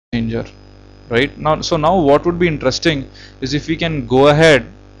danger, right? Now what would be interesting is if we can go ahead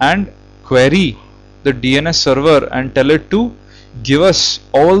and query the DNS server and tell it to give us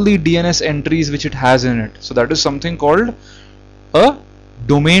all the DNS entries which it has in it. So that is something called a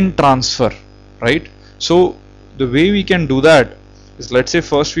domain transfer, right? So the way we can do that is, let's say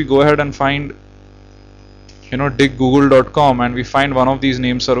first we go ahead and find, dig google.com, and we find one of these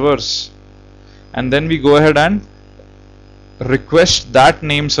name servers, and then we go ahead and request that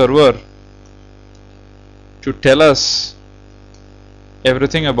name server to tell us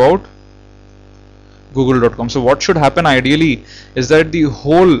everything about google.com. So what should happen ideally is that the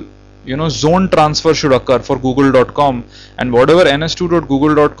whole zone transfer should occur for google.com, and whatever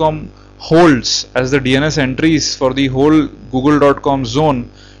ns2.google.com holds as the DNS entries for the whole google.com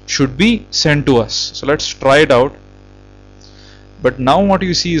zone should be sent to us. So let's try it out. But now what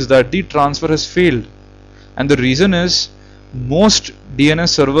you see is that the transfer has failed, and the reason is most DNS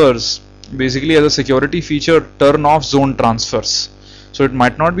servers basically as a security feature turn off zone transfers. So it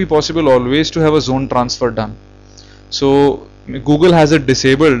might not be possible always to have a zone transfer done. So Google has it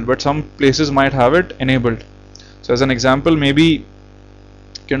disabled, but some places might have it enabled. So as an example, maybe you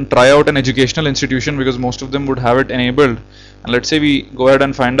can try out an educational institution, because most of them would have it enabled. And let's say we go ahead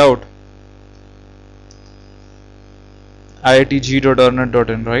and find out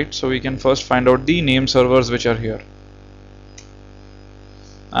iitg.ernet.in, right? So we can first find out the name servers which are here,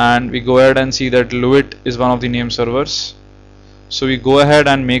 and we go ahead and see that Luit is one of the name servers. So we go ahead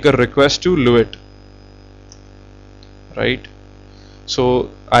and make a request to Luit, right? So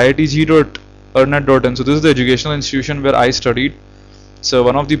iitg.ernet.in, so this is the educational institution where I studied. So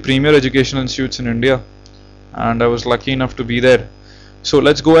one of the premier educational institutes in India, and I was lucky enough to be there. So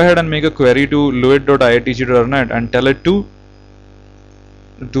let's go ahead and make a query to luit.iitg.ernet and tell it to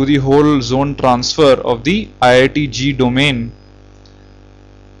do the whole zone transfer of the IITG domain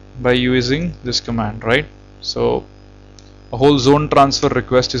by using this command, right? So a whole zone transfer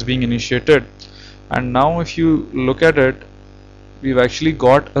request is being initiated, and now if you look at it, we've actually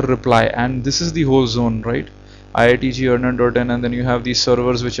got a reply, and this is the whole zone, right? iitg.ernet.in, and then you have these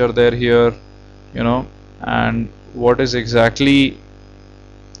servers which are there here, and what is exactly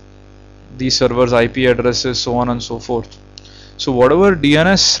the server's IP addresses, so on and so forth. So whatever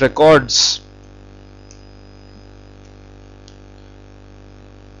DNS records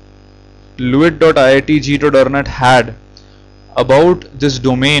luit.iitg.ernet had about this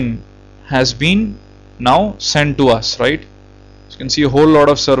domain has been now sent to us, right? So you can see a whole lot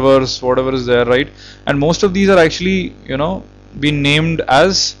of servers, whatever is there, right? And most of these are actually been named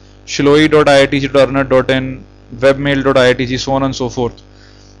as shiloi.iitg.ernet.in, webmail.iitg, so on and so forth.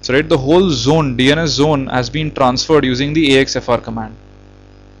 So right, the whole zone, DNS zone, has been transferred using the AXFR command.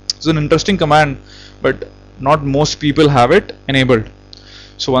 It's an interesting command, but not most people have it enabled.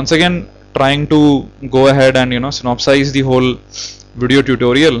 So once again, trying to go ahead and synopsize the whole video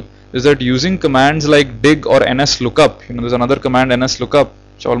tutorial is that using commands like dig or nslookup, there's another command nslookup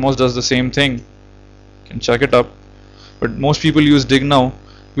which almost does the same thing. You can check it up, but most people use dig now.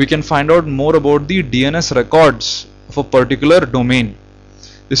 We can find out more about the DNS records of a particular domain.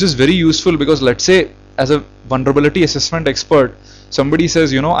 This is very useful because, let's say, as a vulnerability assessment expert, somebody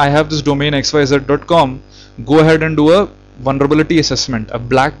says, I have this domain xyz.com, go ahead and do a vulnerability assessment, a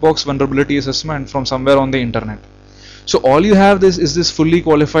black box vulnerability assessment from somewhere on the internet. So all you have is this fully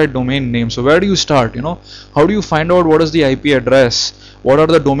qualified domain name. So where do you start? How do you find out what is the IP address, what are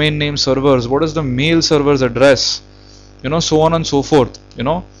the domain name servers, what is the mail server's address, so on and so forth,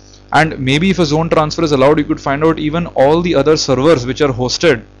 and maybe if a zone transfer is allowed, you could find out even all the other servers which are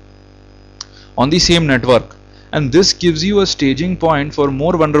hosted on the same network, and this gives you a staging point for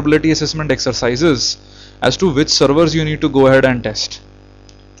more vulnerability assessment exercises as to which servers you need to go ahead and test.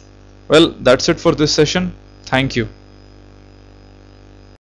 Well, that's it for this session. Thank you.